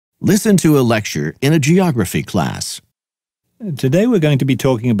Listen to a lecture in a geography class. Today we're going to be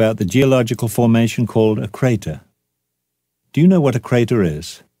talking about the geological formation called a crater. Do you know what a crater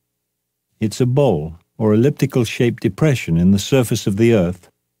is? It's a bowl or elliptical-shaped depression in the surface of the Earth,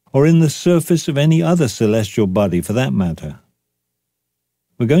 or in the surface of any other celestial body for that matter.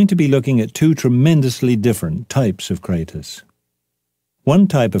 We're going to be looking at two tremendously different types of craters. One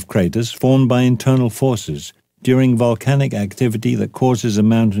type of craters formed by internal forces during volcanic activity that causes a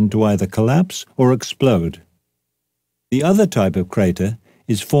mountain to either collapse or explode. The other type of crater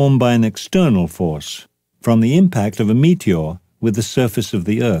is formed by an external force, from the impact of a meteor with the surface of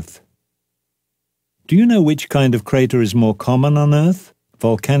the Earth. Do you know which kind of crater is more common on Earth,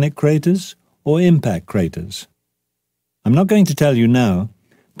 volcanic craters or impact craters? I'm not going to tell you now,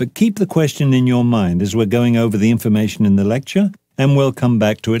 but keep the question in your mind as we're going over the information in the lecture, and we'll come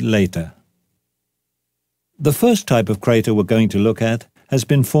back to it later. The first type of crater we're going to look at has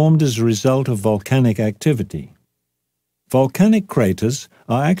been formed as a result of volcanic activity. Volcanic craters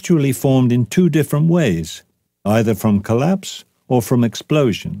are actually formed in two different ways, either from collapse or from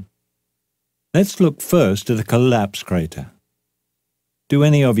explosion. Let's look first at a collapse crater. Do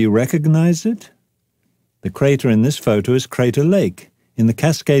any of you recognize it? The crater in this photo is Crater Lake in the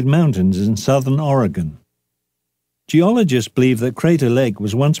Cascade Mountains in southern Oregon. Geologists believe that Crater Lake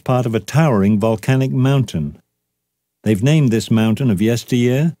was once part of a towering volcanic mountain. They've named this mountain of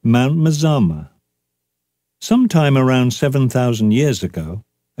yesteryear Mount Mazama. Sometime around 7,000 years ago,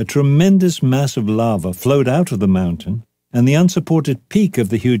 a tremendous mass of lava flowed out of the mountain, and the unsupported peak of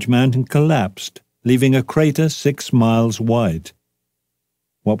the huge mountain collapsed, leaving a crater 6 miles wide.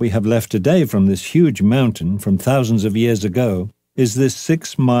 What we have left today from this huge mountain from thousands of years ago is this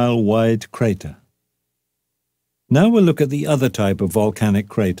 6-mile-wide crater. Now we'll look at the other type of volcanic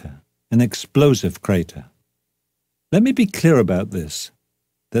crater, an explosive crater. Let me be clear about this,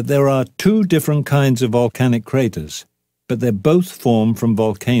 that there are two different kinds of volcanic craters, but they're both formed from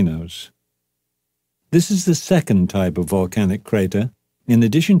volcanoes. This is the second type of volcanic crater, in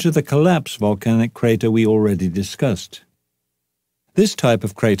addition to the collapse volcanic crater we already discussed. This type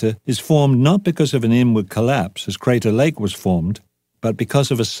of crater is formed not because of an inward collapse, as Crater Lake was formed, but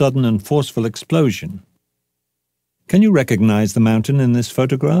because of a sudden and forceful explosion. Can you recognize the mountain in this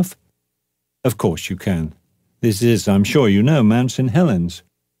photograph? Of course you can. This is, I'm sure you know, Mount St. Helens,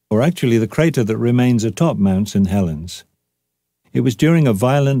 or actually the crater that remains atop Mount St. Helens. It was during a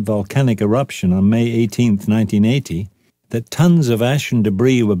violent volcanic eruption on May 18, 1980, that tons of ash and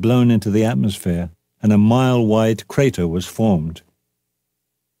debris were blown into the atmosphere and a mile-wide crater was formed.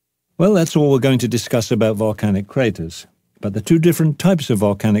 Well, that's all we're going to discuss about volcanic craters, but the two different types of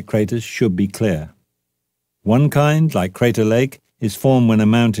volcanic craters should be clear. One kind, like Crater Lake, is formed when a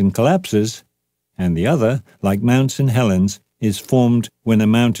mountain collapses, and the other, like Mount St. Helens, is formed when a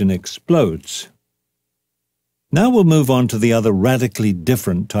mountain explodes. Now we'll move on to the other radically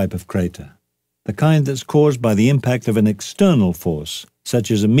different type of crater, the kind that's caused by the impact of an external force,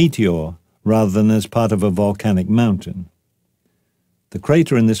 such as a meteor, rather than as part of a volcanic mountain. The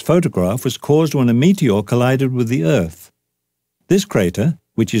crater in this photograph was caused when a meteor collided with the Earth. This crater,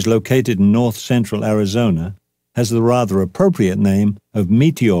 which is located in north-central Arizona, has the rather appropriate name of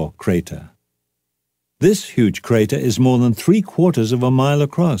Meteor Crater. This huge crater is more than 3/4 of a mile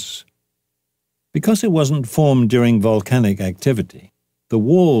across. Because it wasn't formed during volcanic activity, the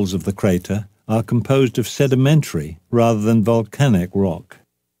walls of the crater are composed of sedimentary rather than volcanic rock.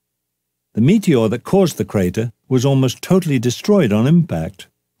 The meteor that caused the crater was almost totally destroyed on impact,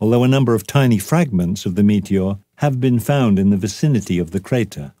 although a number of tiny fragments of the meteor have been found in the vicinity of the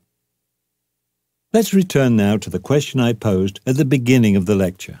crater. Let's return now to the question I posed at the beginning of the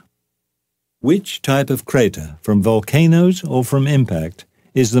lecture. Which type of crater, from volcanoes or from impact,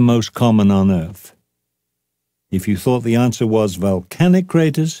 is the most common on Earth? If you thought the answer was volcanic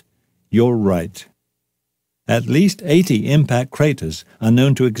craters, you're right. At least 80 impact craters are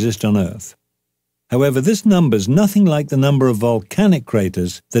known to exist on Earth. However, this number's nothing like the number of volcanic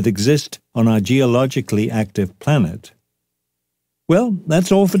craters that exist on our geologically active planet. Well, that's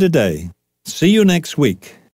all for today. See you next week.